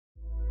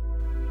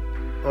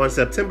On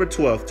September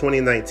 12,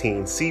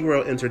 2019,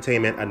 SeaWorld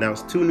Entertainment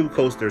announced 2 new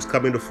coasters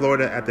coming to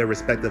Florida at their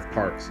respective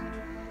parks.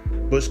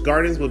 Busch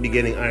Gardens will be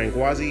getting Iron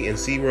Gwazi and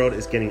SeaWorld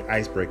is getting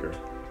Icebreaker.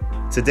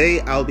 Today,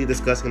 I'll be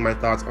discussing my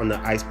thoughts on the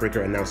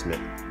Icebreaker announcement.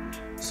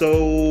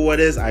 So, what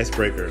is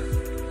Icebreaker?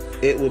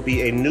 It will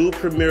be a new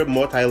premier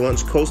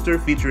multi-launch coaster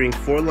featuring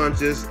 4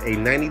 launches, a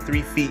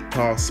 93 feet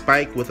tall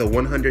spike with a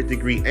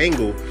 100-degree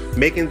angle,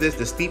 making this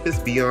the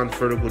steepest beyond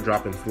vertical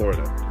drop in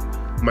Florida.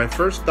 My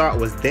first thought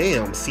was,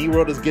 damn,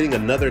 SeaWorld is getting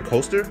another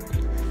coaster?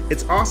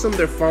 It's awesome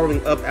they're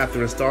following up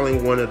after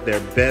installing one of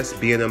their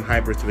best B&M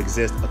hybrids to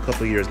exist a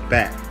couple years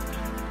back.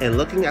 And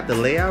looking at the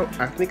layout,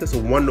 I think it's a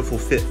wonderful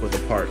fit for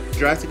the park.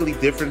 Drastically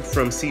different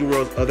from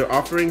SeaWorld's other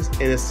offerings,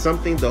 and it's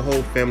something the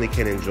whole family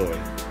can enjoy.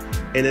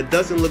 And it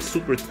doesn't look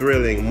super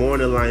thrilling, more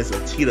in the lines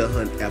of Cheetah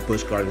Hunt at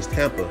Busch Gardens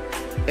Tampa.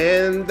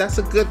 And that's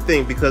a good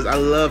thing because I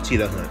love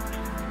Cheetah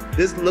Hunt.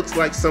 This looks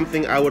like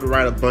something I would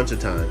ride a bunch of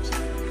times.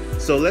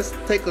 So let's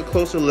take a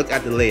closer look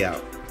at the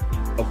layout.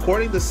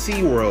 According to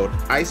SeaWorld,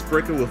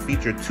 Icebreaker will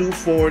feature 2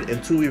 forward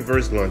and 2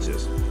 reverse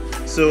launches.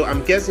 So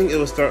I'm guessing it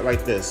will start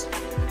like this,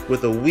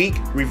 with a weak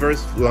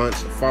reverse launch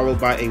followed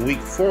by a weak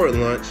forward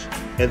launch,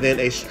 and then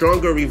a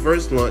stronger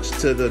reverse launch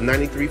to the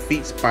 93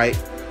 feet spike,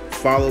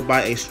 followed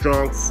by a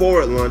strong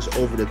forward launch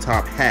over the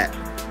top hat.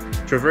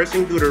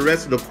 Traversing through the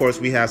rest of the course,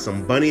 we have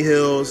some bunny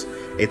hills,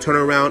 a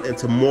turnaround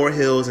into more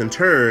hills and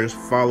turns,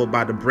 followed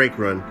by the brake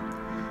run.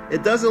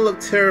 It doesn't look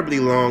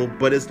terribly long,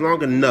 but it's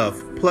long enough,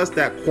 plus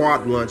that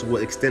quad launch will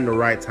extend the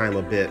ride time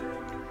a bit.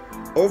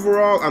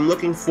 Overall, I'm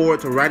looking forward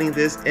to riding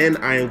this and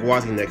Iron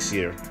Gwazi next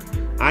year.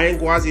 Iron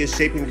Gwazi is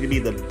shaping to be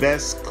the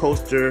best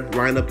coaster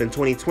lineup in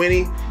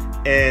 2020,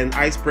 and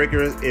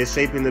Icebreaker is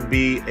shaping to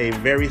be a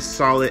very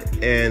solid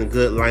and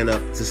good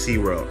lineup to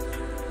SeaWorld.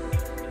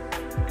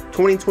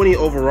 2020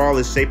 overall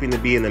is shaping to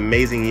be an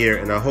amazing year,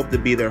 and I hope to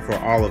be there for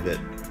all of it.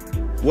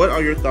 What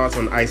are your thoughts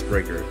on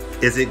Icebreaker?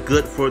 Is it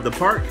good for the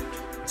park?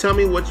 Tell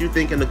me what you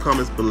think in the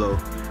comments below.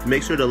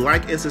 Make sure to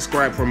like and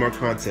subscribe for more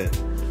content.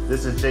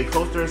 This is Jay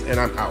Coasters, and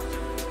I'm out.